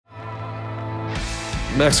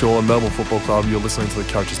Max Gorlin, Melbourne Football Club. You're listening to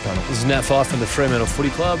the Coaches Panel. This is Nat Fyfe from the Fremantle Footy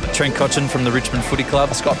Club. Trent Cotchin from the Richmond Footy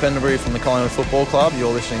Club. Scott Pendlebury from the Collingwood Football Club.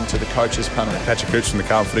 You're listening to the Coaches Panel. Patrick Cooch from the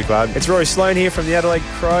Carlton Footy Club. It's Rory Sloane here from the Adelaide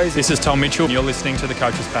Crows. This is Tom Mitchell. You're listening to the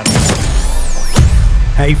Coaches Panel.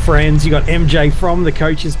 Hey friends, you got MJ from the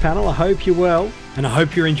Coaches Panel. I hope you're well, and I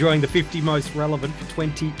hope you're enjoying the 50 most relevant for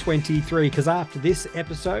 2023, because after this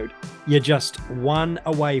episode, you're just one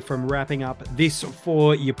away from wrapping up this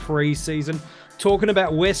for your pre-season. Talking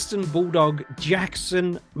about Western Bulldog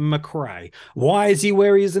Jackson Macrae. Why is he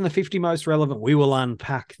where he is in the 50 most relevant? We will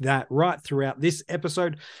unpack that right throughout this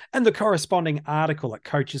episode and the corresponding article at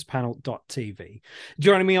coachespanel.tv.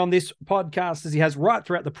 Joining me on this podcast, as he has right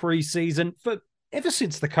throughout the pre-season for ever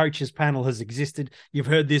since the Coaches Panel has existed, you've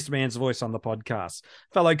heard this man's voice on the podcast.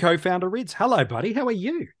 Fellow co-founder Rids. Hello, buddy. How are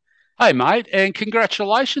you? Hey, mate, and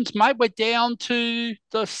congratulations, mate. We're down to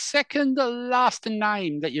the second last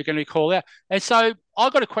name that you're going to call out. And so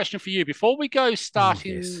I've got a question for you. Before we go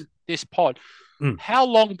starting this pod, how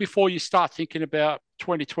long before you start thinking about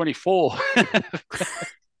 2024?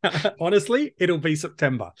 Honestly, it'll be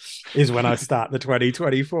September is when I start the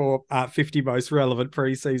 2024 50 most relevant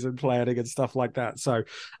preseason planning and stuff like that. So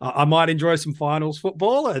I might enjoy some finals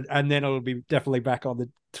football and then it'll be definitely back on the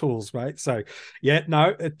tools, mate. So yeah,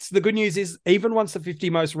 no, it's the good news is even once the 50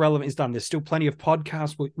 most relevant is done, there's still plenty of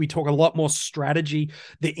podcasts. We talk a lot more strategy,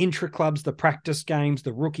 the intra clubs, the practice games,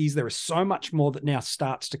 the rookies. There is so much more that now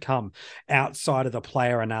starts to come outside of the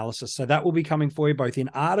player analysis. So that will be coming for you both in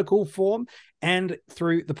article form and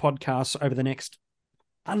through the podcast over the next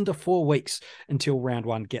under 4 weeks until round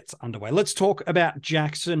one gets underway. Let's talk about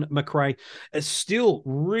Jackson Macrae. Is still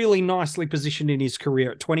really nicely positioned in his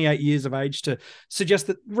career at 28 years of age to suggest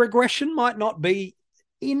that regression might not be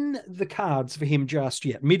in the cards for him just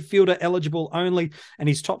yet. Midfielder eligible only, and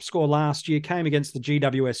his top score last year came against the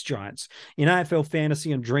GWS Giants in AFL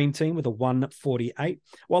Fantasy and Dream Team with a 148,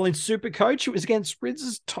 while in Supercoach it was against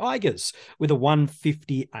Rids' Tigers with a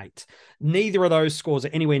 158. Neither of those scores are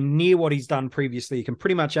anywhere near what he's done previously. You can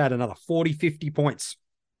pretty much add another 40, 50 points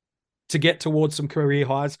to get towards some career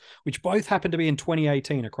highs, which both happen to be in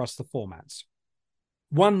 2018 across the formats.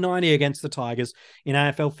 190 against the Tigers in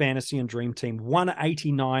AFL Fantasy and Dream Team,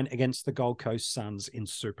 189 against the Gold Coast Suns in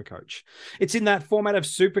Supercoach. It's in that format of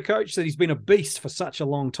Supercoach that he's been a beast for such a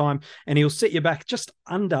long time, and he'll set you back just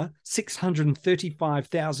under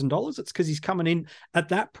 $635,000. It's because he's coming in at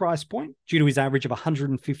that price point due to his average of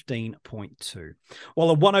 115.2. While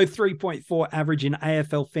a 103.4 average in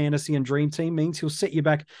AFL Fantasy and Dream Team means he'll set you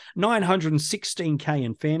back $916K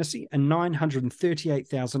in fantasy and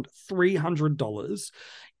 $938,300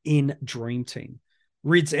 in Dream Team.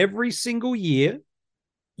 Rids, every single year,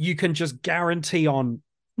 you can just guarantee on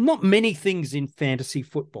not many things in fantasy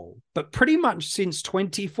football, but pretty much since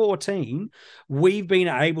 2014, we've been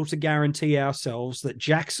able to guarantee ourselves that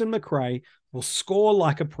Jackson Macrae will score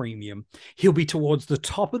like a premium. He'll be towards the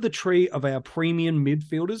top of the tree of our premium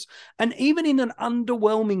midfielders. And even in an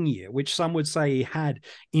underwhelming year, which some would say he had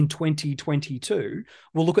in 2022,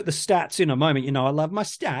 we'll look at the stats in a moment. You know, I love my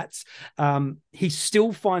stats. He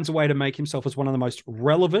still finds a way to make himself as one of the most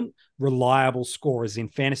relevant, reliable scorers in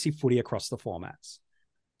fantasy footy across the formats.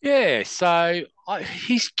 Yeah, so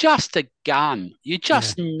he's just a gun. You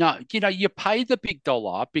just know, you pay the big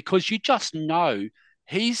dollar because you just know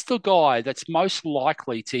he's the guy that's most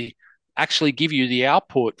likely to actually give you the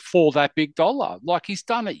output for that big dollar. Like he's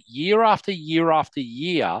done it year after year after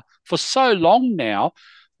year for so long now.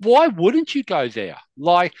 Why wouldn't you go there?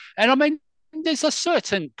 And I mean, there's a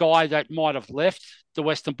certain guy that might have left the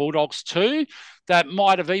Western Bulldogs too, that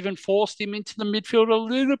might have even forced him into the midfield a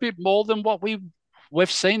little bit more than what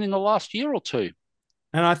we've seen in the last year or two.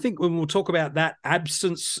 And I think when we'll talk about that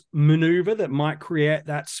absence maneuver that might create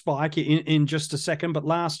that spike in just a second. But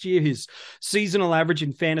last year, his seasonal average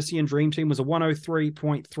in fantasy and Dream Team was a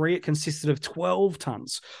 103.3. It consisted of 12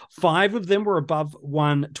 tons. 5 of them were above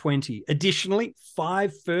 120. Additionally,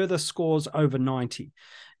 5 further scores over 90.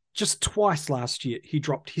 Just twice last year, he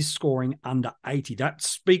dropped his scoring under 80. That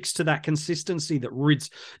speaks to that consistency that Rids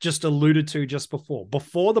just alluded to just before.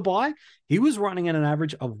 Before the bye, he was running at an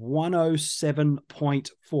average of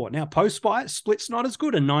 107.4. Now, post-bye, split's not as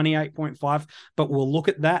good, a 98.5, but we'll look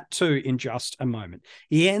at that too in just a moment.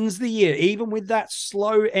 He ends the year, even with that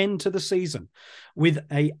slow end to the season, with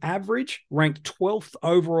an average ranked 12th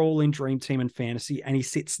overall in Dream Team and Fantasy, and he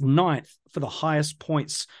sits 9th for the highest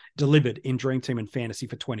points delivered in Dream Team and Fantasy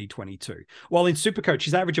for 2022. While in Supercoach,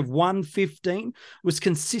 his average of 115 was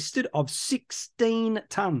consisted of 16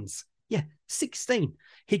 tons Yeah, 16.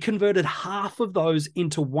 He converted half of those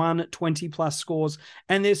into 120-plus scores,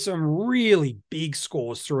 and there's some really big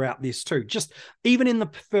scores throughout this too. Just even in the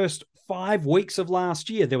first 5 weeks of last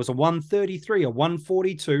year, there was a 133, a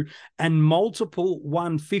 142, and multiple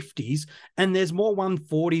 150s, and there's more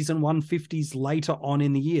 140s and 150s later on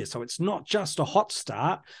in the year. So it's not just a hot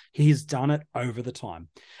start. He's done it over the time.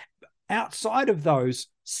 Outside of those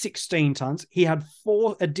 16 tons, he had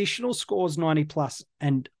 4 additional scores 90 plus,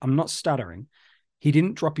 and I'm not stuttering. He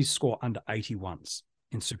didn't drop his score under 81s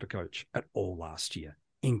in Supercoach at all last year.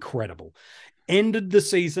 Incredible. Ended the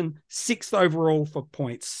season 6th overall for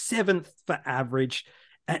points, 7th for average.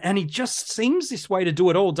 And he just seems this way to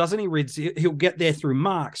do it all, doesn't he, Rids? He'll get there through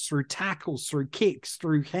marks, through tackles, through kicks,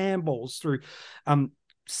 through handballs, through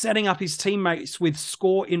setting up his teammates with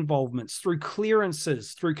score involvements, through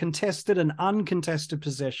clearances, through contested and uncontested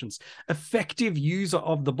possessions, effective user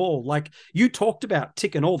of the ball. Like you talked about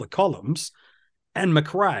ticking all the columns, and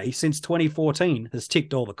Macrae, since 2014, has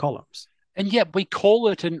ticked all the columns. And yet we call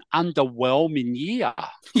it an underwhelming year.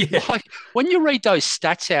 Yeah. Like when you read those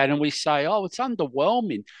stats out and we say, oh, it's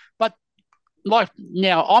underwhelming. But like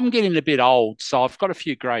now I'm getting a bit old, so I've got a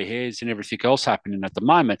few grey hairs and everything else happening at the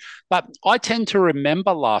moment. But I tend to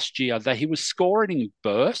remember last year that he was scoring in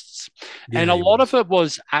bursts, and a lot of it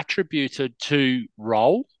was attributed to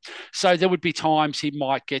role. So there would be times he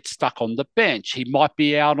might get stuck on the bench. He might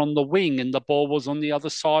be out on the wing and the ball was on the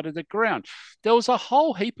other side of the ground. There was a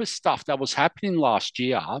whole heap of stuff that was happening last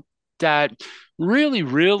year that really,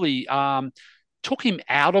 really took him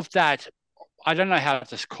out of that. I don't know how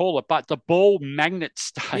to call it, but the ball magnet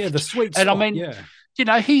stage. Yeah, the sweet spot. And I mean, you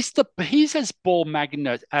know, he's as ball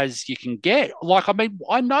magnet as you can get. Like, I mean,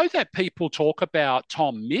 I know that people talk about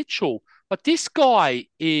Tom Mitchell, but this guy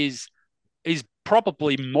is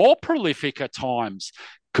probably more prolific at times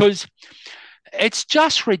because it's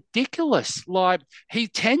just ridiculous. Like he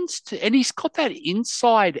tends to, and he's got that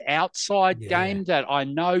inside-outside game that I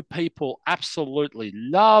know people absolutely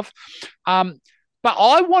love. But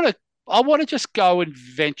I want to just go and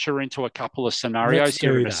venture into a couple of scenarios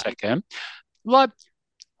here in a second. Like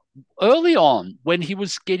early on, when he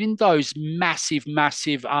was getting those massive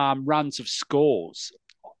runs of scores,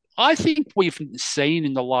 I think we've seen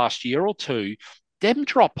in the last year or two them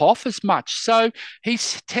drop off as much. So he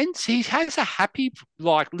has a happy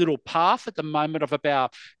like little path at the moment of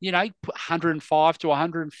about 105 to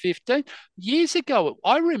 115. Years ago,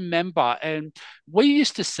 I remember, and we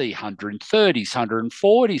used to see 130s,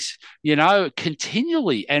 140s,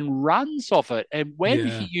 continually and runs of it. And when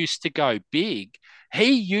he used to go big,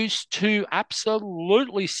 he used to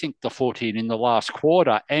absolutely sink the foot in the last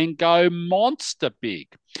quarter and go monster big.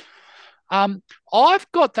 I've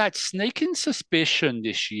got that sneaking suspicion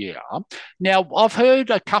this year. Now, I've heard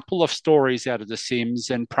a couple of stories out of the Sims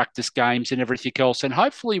and practice games and everything else, and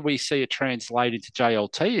hopefully we see it translated to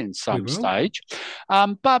JLT in some stage.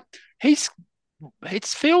 But it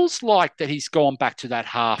feels like that he's gone back to that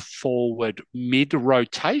half forward mid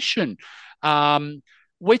rotation,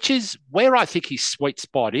 which is where I think his sweet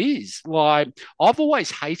spot is. Like I've always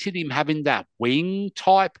hated him having that wing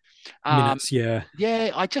type minutes,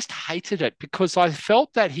 I just hated it because I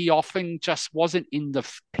felt that he often just wasn't in the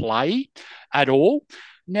play at all.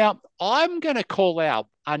 Now, I'm going to call out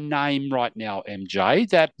a name right now, MJ,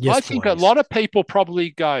 that I think a lot of people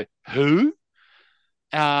probably go, who?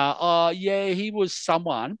 He was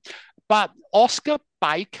someone. But Oscar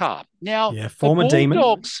Baker. Now, former the Demon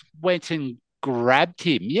Bulldogs went and grabbed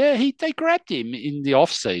him. They grabbed him in the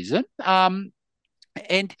off-season.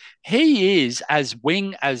 And he is as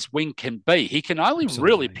wing can be. He can only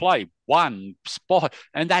really play one spot,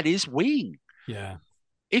 and that is wing. Yeah.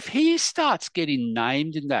 If he starts getting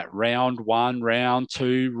named in that round 1, round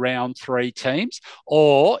 2, round 3 teams,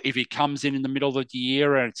 or if he comes in the middle of the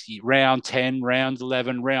year and it's round 10, round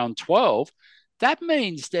 11, round 12, that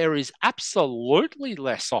means there is absolutely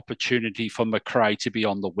less opportunity for Macrae to be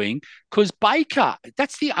on the wing because Baker,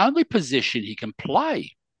 that's the only position he can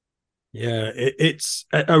play. Yeah, it's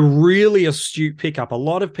a really astute pickup. A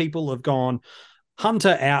lot of people have gone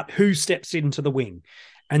Hunter out, who steps into the wing?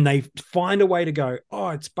 And they find a way to go,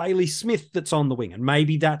 it's Bailey Smith that's on the wing. And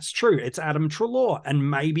maybe that's true. It's Adam Treloar. And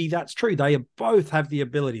maybe that's true. They both have the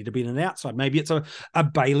ability to be an outside. Maybe it's a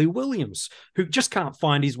Bailey Williams who just can't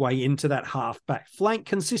find his way into that half-back flank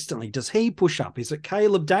consistently. Does he push up? Is it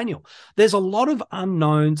Caleb Daniel? There's a lot of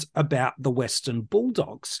unknowns about the Western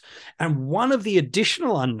Bulldogs. And one of the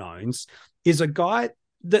additional unknowns is a guy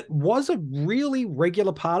that was a really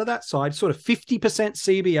regular part of that side, sort of 50%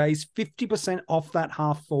 CBAs, 50% off that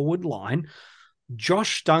half forward line.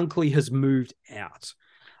 Josh Dunkley has moved out.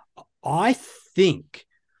 I think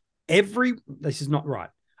This is not right.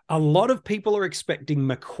 A lot of people are expecting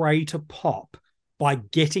Macrae to pop by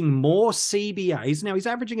getting more CBAs. Now, he's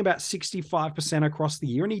averaging about 65% across the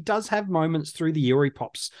year, and he does have moments through the year where he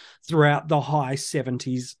pops throughout the high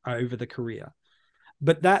 70s over the career.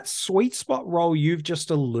 But that sweet spot role you've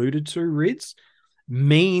just alluded to, Rids,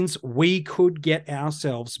 means we could get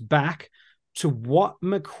ourselves back to what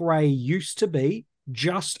Macrae used to be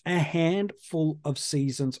just a handful of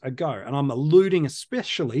seasons ago. And I'm alluding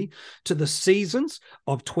especially to the seasons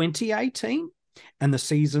of 2018 and the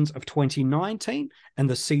seasons of 2019 and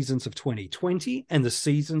the seasons of 2020 and the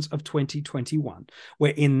seasons of 2021,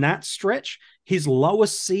 where in that stretch, his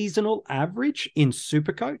lowest seasonal average in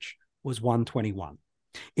Supercoach was 121.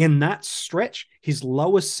 In that stretch, his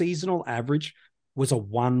lowest seasonal average was a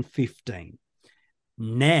 115.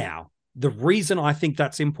 Now, the reason I think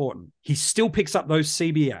that's important, he still picks up those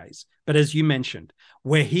CBAs, but as you mentioned,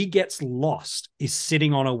 where he gets lost is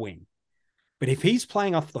sitting on a wing. But if he's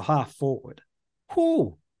playing off the half forward,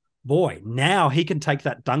 boy, now he can take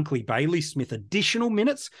that Dunkley Bailey Smith additional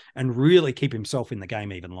minutes and really keep himself in the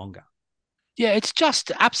game even longer. Yeah, it's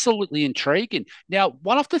just absolutely intriguing. Now,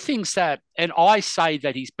 one of the things that, and I say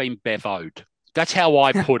that he's been bevoed. That's how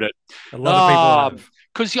I put it. A lot of people have.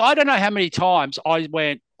 Because I don't know how many times I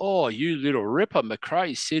went, oh, you little ripper,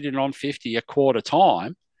 Macrae's sitting on 50 a quarter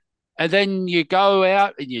time. And then you go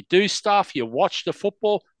out and you do stuff, you watch the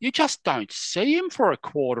football, you just don't see him for a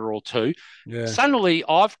quarter or two. Yeah. Suddenly,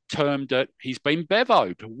 I've termed it, he's been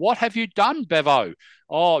bevoed. What have you done, Bevo?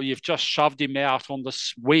 Oh, you've just shoved him out on the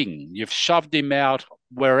swing. You've shoved him out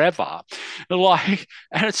wherever. And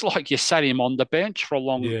it's like you sat him on the bench for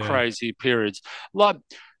long, crazy periods.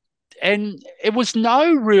 And it was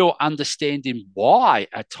no real understanding why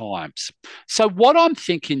at times. So what I'm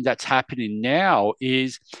thinking that's happening now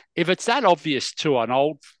is if it's that obvious to an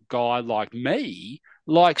old guy like me,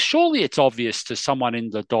 surely it's obvious to someone in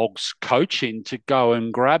the Dogs coaching to go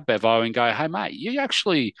and grab Bevo and go, hey, mate,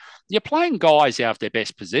 you're playing guys out of their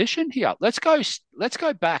best position here. Let's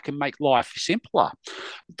go back and make life simpler.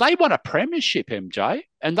 They won a premiership, MJ,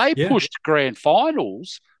 and they pushed grand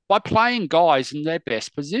finals by playing guys in their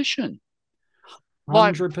best position.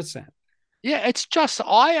 100%. It's just,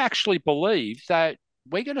 I actually believe that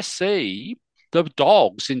we're going to see the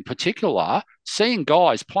Dogs in particular seeing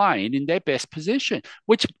guys playing in their best position,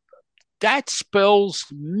 which that spells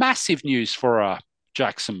massive news for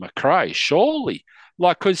Jackson Macrae, surely.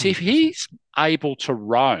 Because if he's able to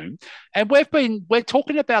roam, and we're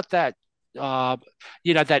talking about that,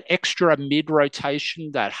 that extra mid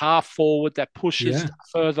rotation, that half forward that pushes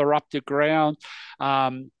further up the ground,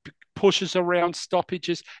 pushes around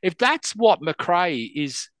stoppages. If that's what Macrae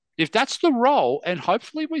is, if that's the role, and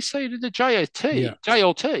hopefully we see it in the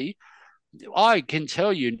JLT, I can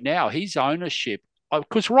tell you now his ownership,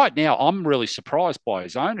 because right now I'm really surprised by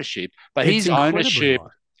his ownership, but his ownership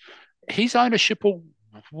will,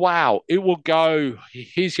 it will go,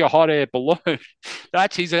 here's your hot air balloon.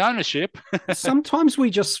 That's his ownership. Sometimes we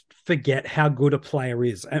just forget how good a player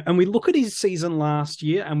is. And we look at his season last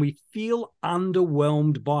year and we feel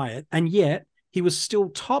underwhelmed by it. And yet he was still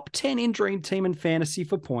top 10 in Dream Team and Fantasy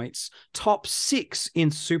for points, top 6 in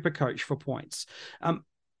Supercoach for points.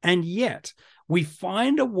 And yet we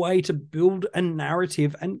find a way to build a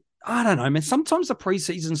narrative, and I don't know, man. Sometimes the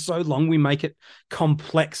preseason's so long, we make it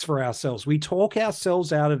complex for ourselves. We talk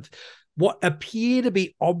ourselves out of what appear to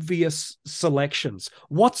be obvious selections.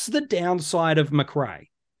 What's the downside of Macrae?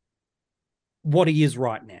 What he is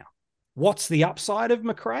right now. What's the upside of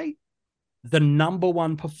Macrae? The number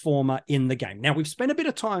one performer in the game. Now, we've spent a bit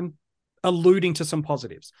of time alluding to some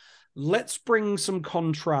positives. Let's bring some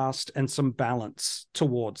contrast and some balance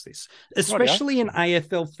towards this, especially in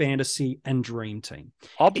AFL Fantasy and Dream Team.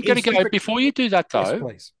 I'm going to go, before you do that though, yes,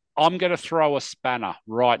 please. I'm going to throw a spanner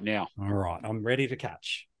right now. All right, I'm ready to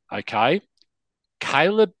catch. Okay.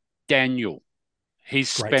 Caleb Daniel. He's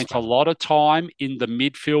spent a lot of time in the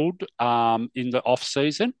midfield in the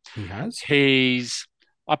off-season. He has.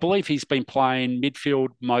 I believe he's been playing midfield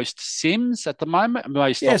most sims at the moment.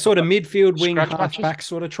 Sort of midfield, wing, half-back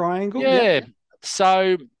sort of triangle. Yeah.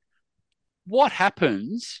 So what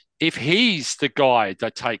happens if he's the guy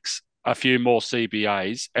that takes a few more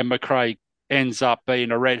CBAs and Macrae ends up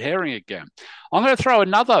being a red herring again? I'm going to throw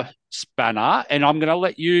another spanner, and I'm going to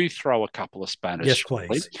let you throw a couple of spanners. Yes,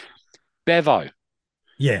 please. Bevo.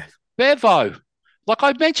 Yeah. Bevo. Like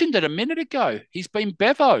I mentioned it a minute ago, he's been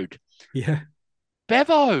bevoed. Yeah.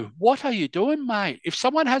 Bevo, what are you doing, mate? If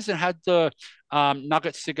someone hasn't had the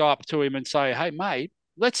nuggets to go up to him and say, hey, mate,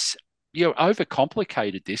 you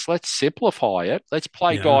overcomplicated this. Let's simplify it. Let's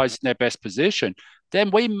play guys in their best position. Then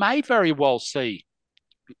we may very well see,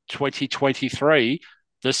 2023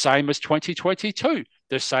 the same as 2022,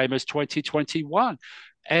 the same as 2021.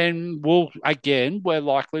 And we're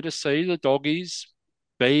likely to see the doggies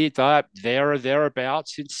be that there or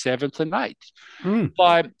thereabouts in 7th and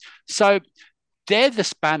 8th. So they're the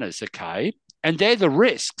spanners, okay? And they're the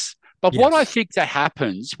risks. But what I think that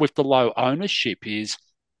happens with the low ownership is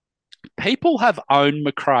people have owned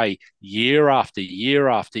Macrae year after year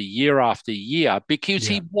after year after year because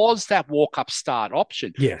he was that walk-up start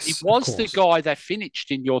option. Yes, he was the guy that finished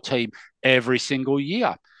in your team every single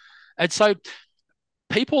year. And so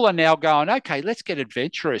people are now going, okay, let's get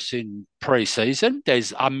adventurous in pre-season.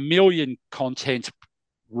 There's a million content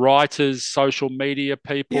writers, social media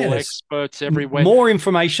people, experts everywhere. More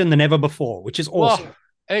information than ever before, which is awesome. Well,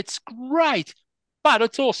 it's great. But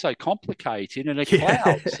it's also complicated and it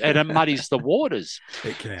clouds and it muddies the waters.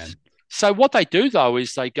 It can. So what they do, though,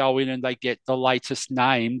 is they go in and they get the latest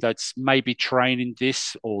name that's maybe training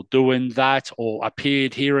this or doing that or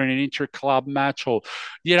appeared here in an intra-club match or,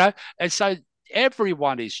 and so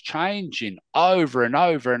everyone is changing over and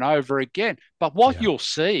over and over again. But what you'll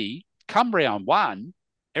see come round one,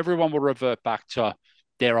 everyone will revert back to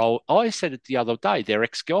their old, I said it the other day, their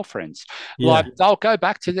ex-girlfriends. Like they'll go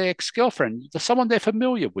back to their ex-girlfriend, someone they're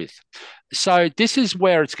familiar with. So this is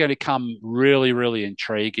where it's going to come really, really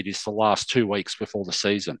intriguing is the last 2 weeks before the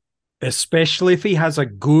season. Especially if he has a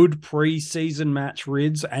good pre-season match,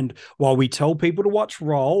 Rids. And while we tell people to watch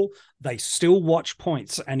roll, they still watch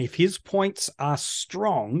points. And if his points are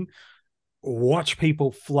strong, watch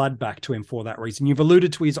people flood back to him for that reason. You've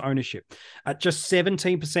alluded to his ownership. At just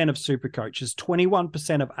 17% of super coaches,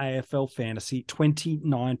 21% of AFL fantasy,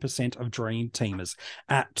 29% of dream teamers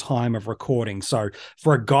at time of recording. So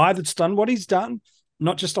for a guy that's done what he's done,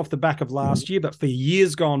 not just off the back of last year, but for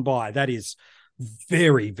years gone by, that is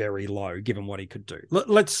very, very low given what he could do.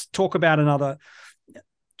 Let's talk about another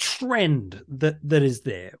trend that is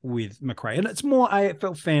there with Macrae, and it's more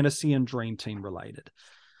AFL fantasy and dream team related.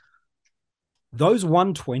 Those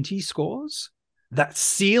 120 scores, that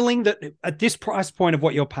ceiling that at this price point of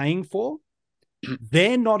what you're paying for,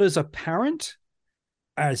 they're not as apparent,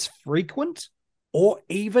 as frequent, or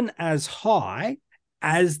even as high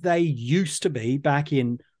as they used to be back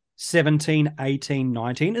in 17, 18,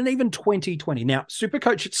 19, and even 2020. Now,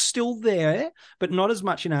 Supercoach, it's still there, but not as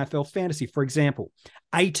much in AFL fantasy. For example,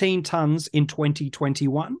 18 tons in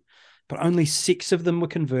 2021, but only 6 of them were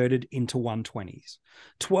converted into 120s.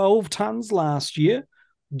 12 tons last year,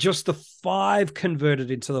 just the 5 converted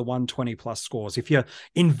into the 120 plus scores. If you're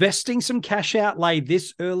investing some cash outlay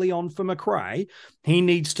this early on for Macrae, he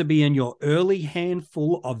needs to be in your early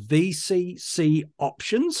handful of VCC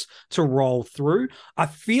options to roll through. I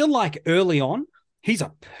feel like early on, he's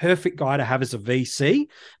a perfect guy to have as a VC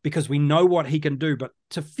because we know what he can do. But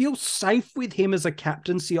to feel safe with him as a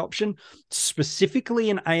captaincy option, specifically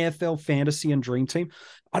in AFL fantasy and dream team,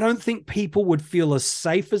 I don't think people would feel as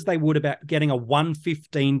safe as they would about getting a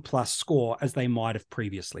 115 plus score as they might have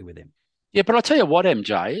previously with him. Yeah, but I'll tell you what,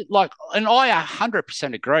 MJ, and I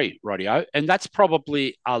 100% agree, Radio, and that's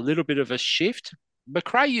probably a little bit of a shift.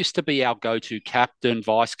 Macrae used to be our go-to captain,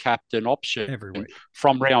 vice captain option every week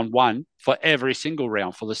from round one for every single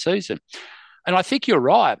round for the season. And I think you're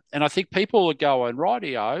right. And I think people are going,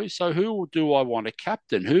 rightio, so who do I want to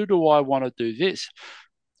captain? Who do I want to do this?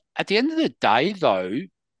 At the end of the day, though,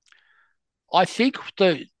 I think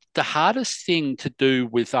the hardest thing to do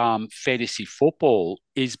with fantasy football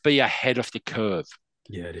is be ahead of the curve.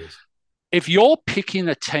 Yeah, it is. If you're picking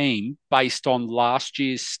a team based on last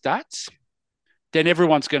year's stats, then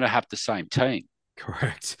everyone's going to have the same team.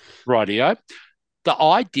 Correct. Rightio. The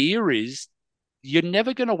idea is you're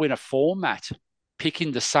never going to win a format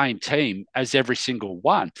picking the same team as every single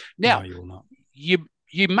one. Now, no, you will not.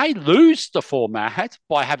 You may lose the format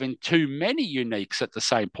by having too many uniques at the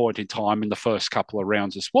same point in time in the first couple of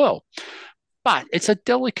rounds as well. But it's a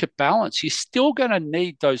delicate balance. You're still going to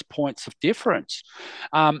need those points of difference.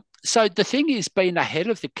 So the thing is being ahead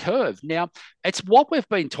of the curve. Now, it's what we've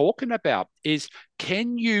been talking about is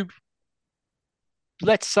can you,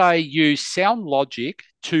 let's say, use sound logic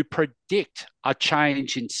to predict a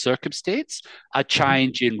change in circumstance, a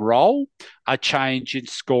change in role, a change in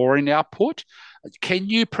scoring output? Can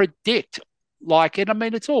you predict, and I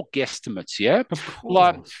mean, it's all guesstimates, yeah? Of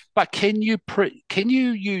course. But can you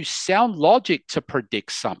use sound logic to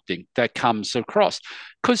predict something that comes across?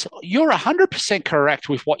 Because you're 100% correct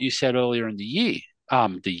with what you said earlier in the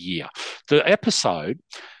episode.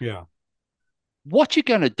 Yeah. What you're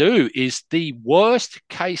going to do is the worst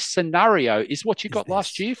case scenario is what you got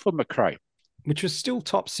last year for Macrae. which was still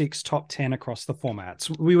top 6, top 10 across the formats.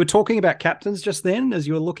 We were talking about captains just then as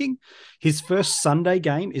you were looking. His first Sunday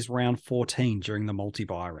game is round 14 during the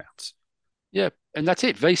multi-buy rounds. Yeah, and that's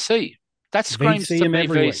it, VC. That screams VC to me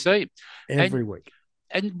every VC. week. Every week.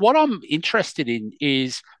 And what I'm interested in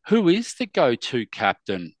is who is the go-to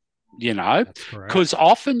captain, because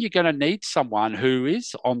often you're going to need someone who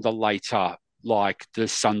is on the later, like the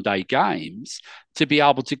Sunday games, to be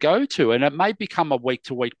able to go to. And it may become a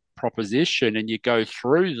week-to-week proposition and you go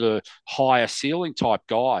through the higher ceiling type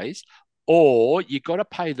guys, or you got to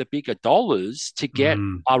pay the bigger dollars to get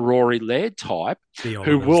a Rory Laird type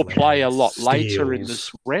who will play a lot later in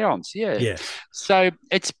the rounds. Yeah. So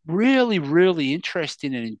it's really, really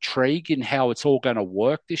interesting and intriguing how it's all going to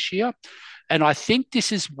work this year. And I think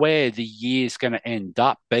this is where the year's going to end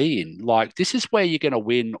up being. Like, this is where you're going to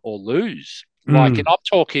win or lose. Like, and I'm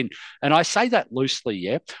talking, and I say that loosely,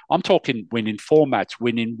 yeah. I'm talking winning formats,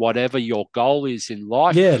 winning whatever your goal is in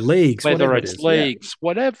life. Yeah, leagues. Whether it's leagues,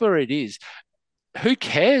 whatever it is. Who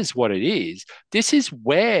cares what it is? This is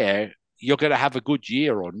where you're going to have a good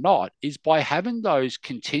year or not, is by having those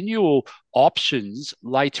continual options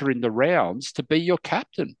later in the rounds to be your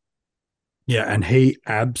captain. Yeah, and he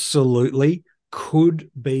absolutely could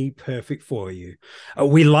be perfect for you.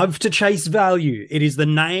 We love to chase value. It is the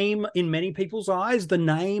name, in many people's eyes, the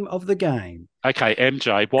name of the game. Okay,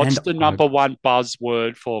 MJ, what's the number one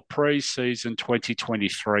buzzword for pre-season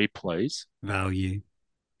 2023, please? Value.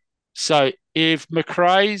 So if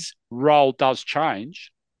Macrae's role does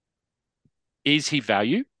change, is he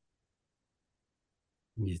value?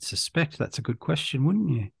 You'd suspect that's a good question, wouldn't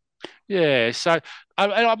you? Yeah, so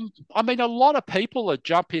I mean, a lot of people are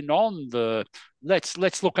jumping on the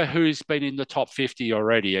let's look at who's been in the top 50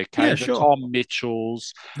 already. Okay, yeah, sure. Tom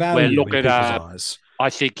Mitchells. Value. We're looking at. I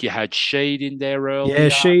think you had Sheed in there earlier. Yeah,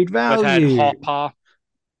 Sheed, value. We've had Hopper,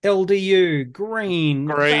 LDU, Green,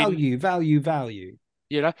 value.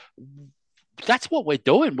 That's what we're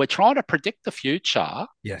doing. We're trying to predict the future.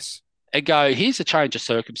 Yes. And go, here's a change of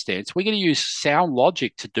circumstance. We're going to use sound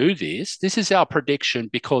logic to do this. This is our prediction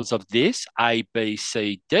because of this, A, B,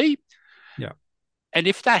 C, D. Yeah. And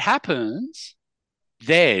if that happens,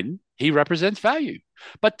 then he represents value.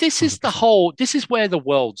 But this is 100%. This is where the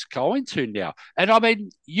world's going to now. And I mean,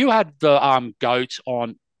 you had the GOAT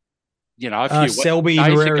on, a few Selby, days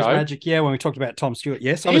Herrera's ago. Magic, yeah, when we talked about Tom Stewart.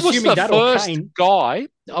 Yes, I'm assuming that first guy.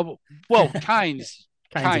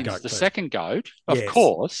 Kane's the second GOAT, of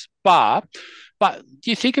course, but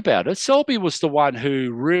you think about it, Selby was the one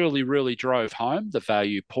who really, really drove home the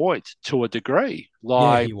value point to a degree.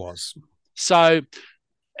 Yeah, he was. So,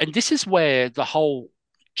 and this is where the whole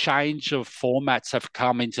change of formats have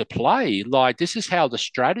come into play. Like, this is how the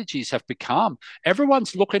strategies have become.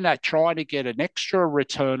 Everyone's looking at trying to get an extra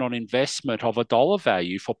return on investment of $1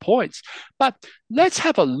 value for points. But let's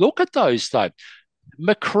have a look at those, though.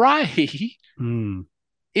 Macrae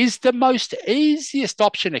is the most easiest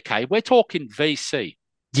option, okay? We're talking VC.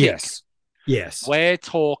 Tick. Yes. We're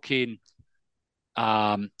talking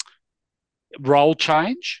role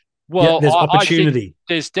change. Well, there's opportunity.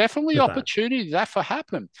 There's definitely opportunity that for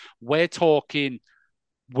happen. We're talking,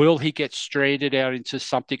 will he get stranded out into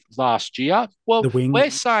something last year? Well,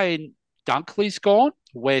 we're saying Dunkley's gone.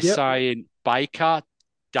 We're saying Baker,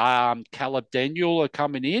 Caleb Daniel are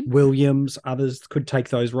coming in. Williams, others could take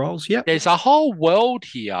those roles. Yep. There's a whole world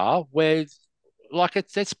here where, like,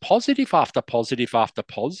 it's positive after positive after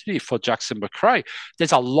positive for Jackson Macrae.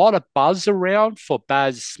 There's a lot of buzz around for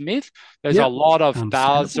Baz Smith. There's a lot of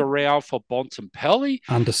buzz around for Bontempelli.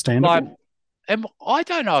 Understandable. And I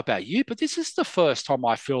don't know about you, but this is the first time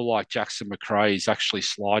I feel like Jackson Macrae is actually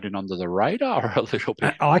sliding under the radar a little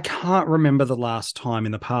bit. I can't remember the last time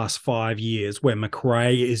in the past 5 years where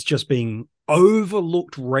Macrae is just being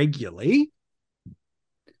overlooked regularly,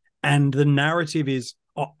 and the narrative is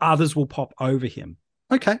others will pop over him.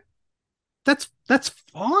 Okay, that's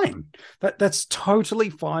fine. That's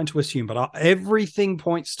totally fine to assume. But everything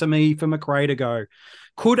points to me for Macrae to go.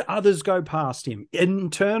 Could others go past him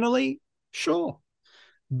internally? Sure.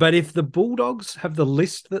 But if the Bulldogs have the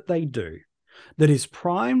list that they do, that is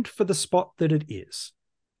primed for the spot that it is,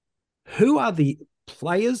 who are the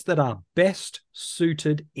players that are best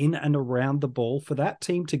suited in and around the ball for that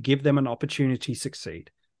team to give them an opportunity to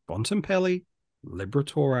succeed? Bontempelli,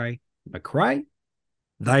 Liberatore, Macrae,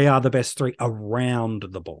 they are the best three around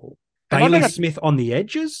the ball. Bailey Smith on the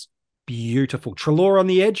edges, beautiful. Treloar on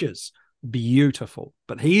the edges, beautiful.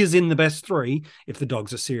 But he is in the best three if the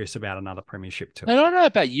Dogs are serious about another premiership too. And I don't know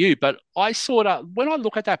about you, but I sort of, when I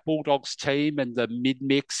look at that Bulldogs team and the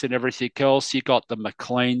mid-mix and everything else, you've got the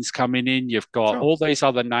McLeans coming in, you've got all these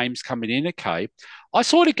other names coming in, okay? I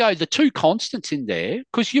sort of go, the two constants in there,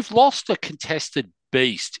 because you've lost a contested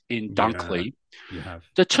beast in Dunkley. You have.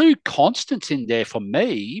 The two constants in there for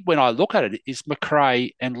me, when I look at it, is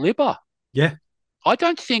McRae and Libba. Yeah. I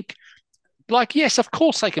don't think... Like, yes, of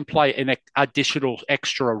course they can play an additional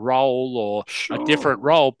extra role or a different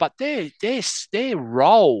role, but their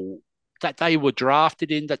role that they were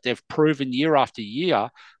drafted in, that they've proven year after year,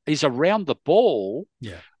 is around the ball.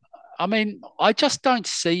 Yeah. I mean, I just don't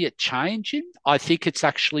see it changing. I think it's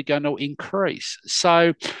actually going to increase.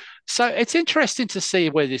 So it's interesting to see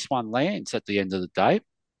where this one lands at the end of the day.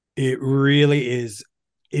 It really is.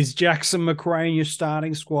 Is Jackson McRae in your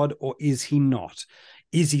starting squad, or is he not?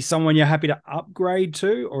 Is he someone you're happy to upgrade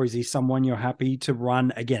to, or is he someone you're happy to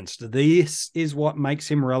run against? This is what makes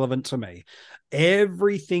him relevant to me.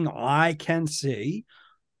 Everything I can see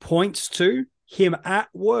points to him at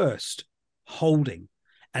worst holding.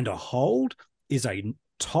 And a hold is a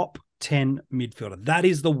top 10 midfielder. That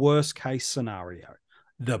is the worst case scenario.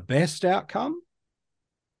 The best outcome,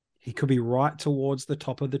 he could be right towards the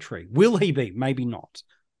top of the tree. Will he be? Maybe not.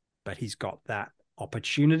 But he's got that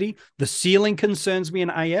opportunity. The ceiling concerns me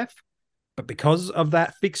in AF, but because of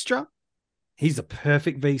that fixture, he's a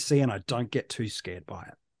perfect VC and I don't get too scared by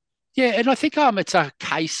it. Yeah, and I think it's a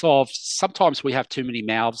case of sometimes we have too many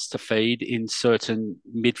mouths to feed in certain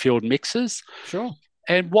midfield mixes. Sure.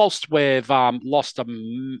 And whilst we've lost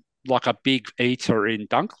a big eater in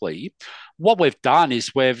Dunkley, what we've done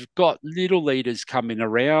is we've got little leaders coming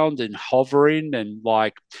around and hovering, and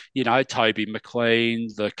Toby McLean,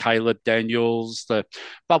 the Caleb Daniels,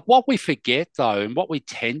 but what we forget though, and what we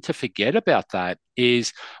tend to forget about that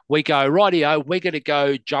is we go, rightio, we're going to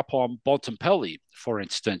go jump on Bontempelli, for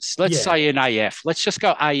instance. Let's say in AF. Let's just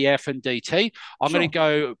go AF and DT. I'm going to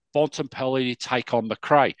go Bontempelli to take on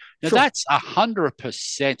McRae. Now that's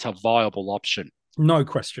 100% a viable option. No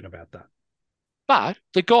question about that. But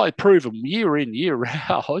the guy proven year in, year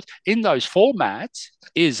out in those formats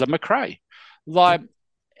is a McRae.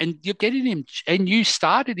 And you're getting him, and you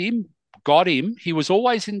started him, got him. He was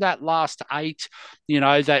always in that last 8,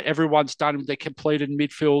 that everyone's done, the completed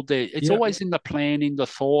midfield. It's always in the plan, in the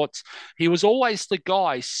thoughts. He was always the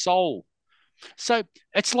guy's soul. So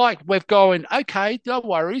it's like we're going, okay, no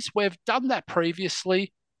worries. We've done that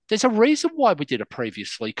previously. There's a reason why we did it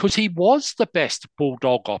previously, because he was the best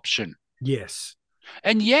Bulldog option. Yes.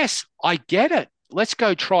 And yes, I get it. Let's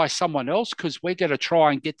go try someone else because we're going to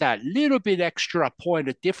try and get that little bit extra point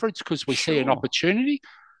of difference because we see an opportunity.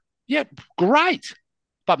 Yeah, great.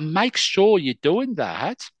 But make sure you're doing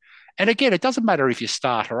that. And again, it doesn't matter if you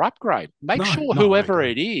start or upgrade. Make sure whoever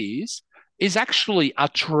it is actually a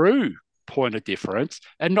true point of difference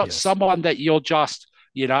and not someone that you're just,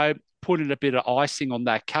 putting a bit of icing on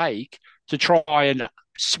that cake to try and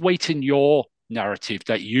sweeten your narrative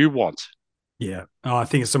that you want. Yeah, I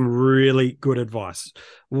think it's some really good advice.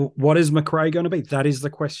 What is McRae going to be? That is the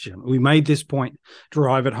question. We made this point,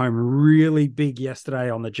 drive it home really big yesterday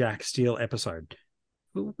on the Jack Steele episode.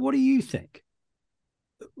 What do you think?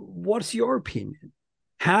 What's your opinion?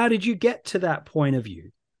 How did you get to that point of view?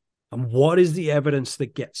 And what is the evidence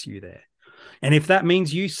that gets you there? And if that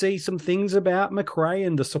means you see some things about McRae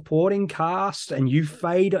and the supporting cast and you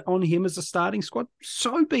fade on him as a starting squad,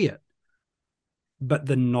 so be it. But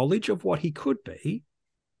the knowledge of what he could be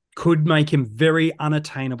could make him very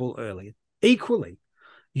unattainable early. Equally,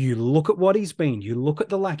 you look at what he's been, you look at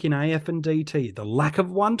the lack in AF and DT, the lack of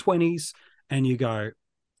 120s, and you go,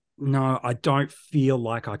 no, I don't feel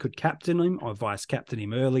like I could captain him or vice captain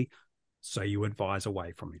him early. So you advise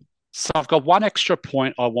away from him. So I've got one extra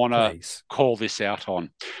point I want to call this out on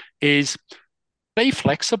is be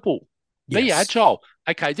flexible, be agile.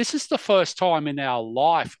 Okay, this is the first time in our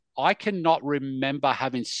life I cannot remember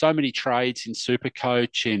having so many trades in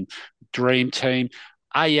Supercoach, in Dream Team.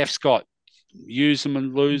 AF's got use them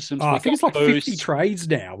and lose them. I think it's like 50 trades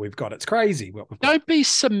now we've got. It's crazy. Don't be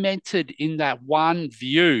cemented in that one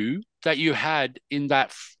view that you had in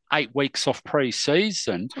that 8 weeks of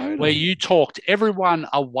pre-season where you talked everyone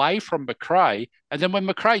away from McRae, and then when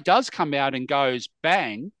McRae does come out and goes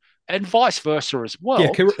bang, and vice versa as well.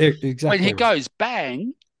 Yeah, exactly. When he goes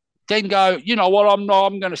bang, then go, you know what, I'm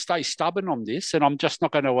going to stay stubborn on this and I'm just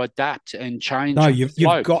not going to adapt and change. No, you've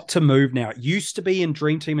got to move now. It used to be in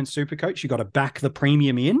Dream Team and Supercoach, you got to back the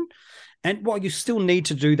premium in. And while you still need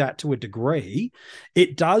to do that to a degree,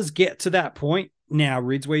 it does get to that point now,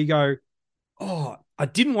 Rids, where you go, oh, I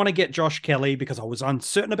didn't want to get Josh Kelly because I was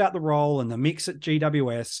uncertain about the role and the mix at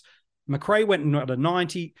GWS. Macrae went at a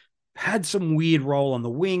 90, had some weird role on the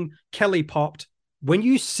wing. Kelly popped. When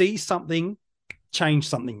you see something, change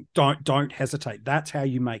something. Don't hesitate. That's how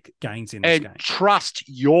you make gains in this game. And trust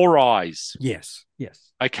your eyes. Yes.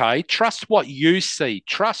 Okay? Trust what you see.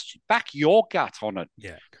 Back your gut on it.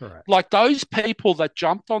 Yeah, correct. Like those people that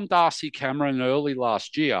jumped on Darcy Cameron early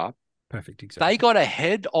last year, perfect example. They got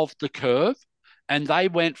ahead of the curve and they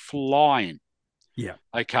went flying. Yeah.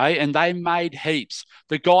 Okay. And they made heaps.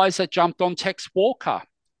 The guys that jumped on Tex Walker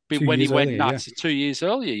when he went nuts 2 years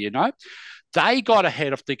earlier, they got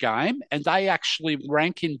ahead of the game and they actually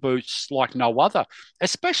rank in boots like no other,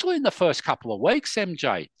 especially in the first couple of weeks,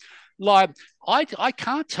 MJ. Like, I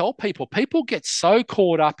can't tell people. People get so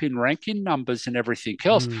caught up in ranking numbers and everything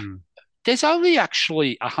else. There's only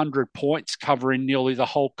actually 100 points covering nearly the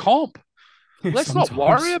whole comp. Let's not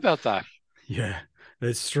worry about that. Yeah,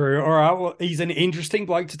 that's true. All right. Well, he's an interesting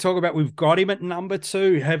bloke to talk about. We've got him at number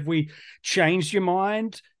 2. Have we changed your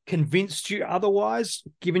mind? Convinced you otherwise?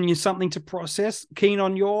 Given you something to process? Keen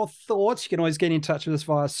on your thoughts? You can always get in touch with us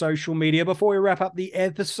via social media. Before we wrap up the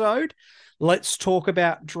episode, let's talk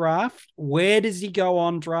about draft. Where does he go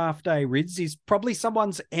on draft day, Rids? He's probably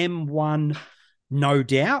someone's M1, no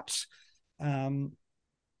doubt.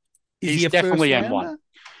 He's definitely M1.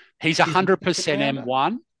 He's 100%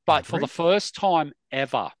 M1, but for the first time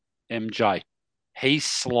ever, MJ, he's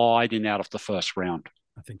sliding out of the first round.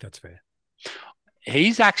 I think that's fair.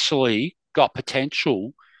 He's actually got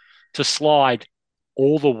potential to slide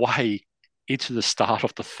all the way into the start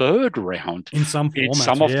of the third round in some formats, in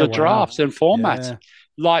some of the drafts and formats. Yeah.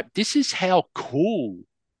 Like, this is how cool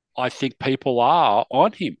I think people are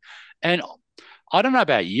on him. And I don't know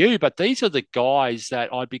about you, but these are the guys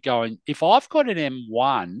that I'd be going, if I've got an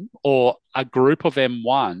M1 or a group of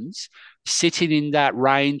M1s sitting in that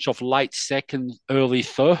range of late second, early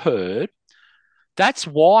third, that's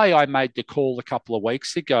why I made the call a couple of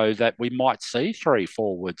weeks ago that we might see 3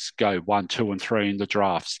 forwards go 1, 2, and 3 in the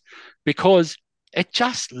drafts, because it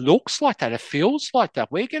just looks like that. It feels like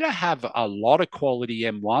that. We're going to have a lot of quality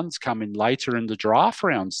M1s coming later in the draft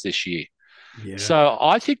rounds this year. Yeah. So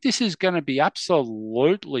I think this is going to be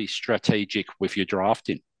absolutely strategic with your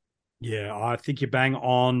drafting. Yeah, I think you bang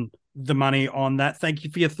on the money on that. Thank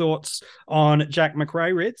you for your thoughts on Jack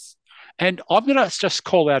Macrae, Rids. And I'm going to just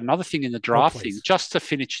call out another thing in the draft thing, just to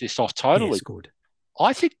finish this off totally. Yes, good.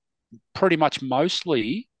 I think pretty much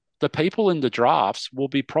mostly the people in the drafts will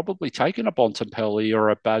be probably taking a Bontempelli or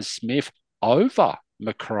a Baz Smith over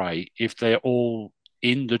Macrae if they're all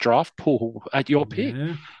in the draft pool at your pick.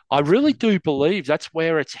 Yeah. I really do believe that's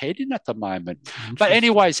where it's heading at the moment. But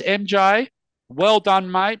anyways, MJ, well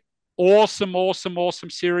done, mate. Awesome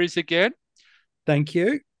series again. Thank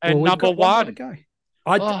you. And number 1.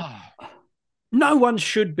 No one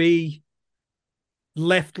should be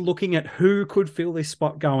left looking at who could fill this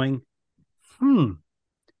spot going, who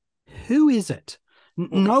is it?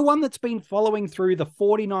 No one that's been following through the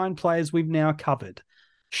 49 players we've now covered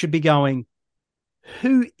should be going,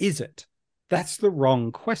 who is it? That's the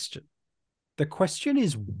wrong question. The question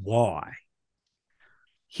is why.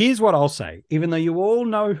 Here's what I'll say, even though you all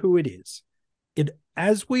know who it is.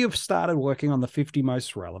 As we have started working on the 50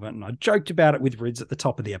 most relevant, and I joked about it with Rids at the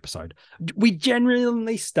top of the episode, we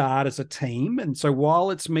generally start as a team. And so while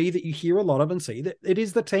it's me that you hear a lot of and see, that it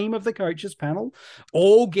is the team of the coaches panel,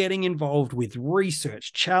 all getting involved with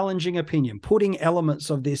research, challenging opinion, putting elements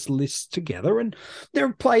of this list together. And there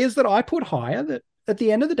are players that I put higher that at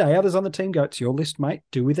the end of the day, others on the team go, it's your list, mate.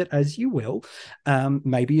 Do with it as you will.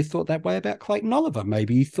 Maybe you thought that way about Clayton Oliver.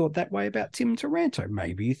 Maybe you thought that way about Tim Taranto.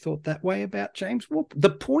 Maybe you thought that way about James Warp.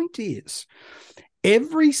 The point is,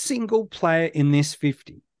 every single player in this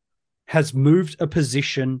 50 has moved a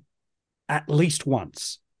position at least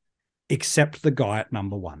once, except the guy at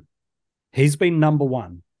number 1. He's been number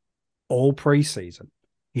 1 all preseason.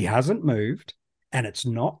 He hasn't moved, and it's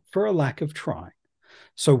not for a lack of trying.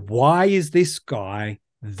 So why is this guy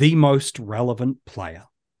the most relevant player?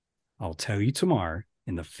 I'll tell you tomorrow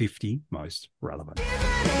in the 50 most relevant.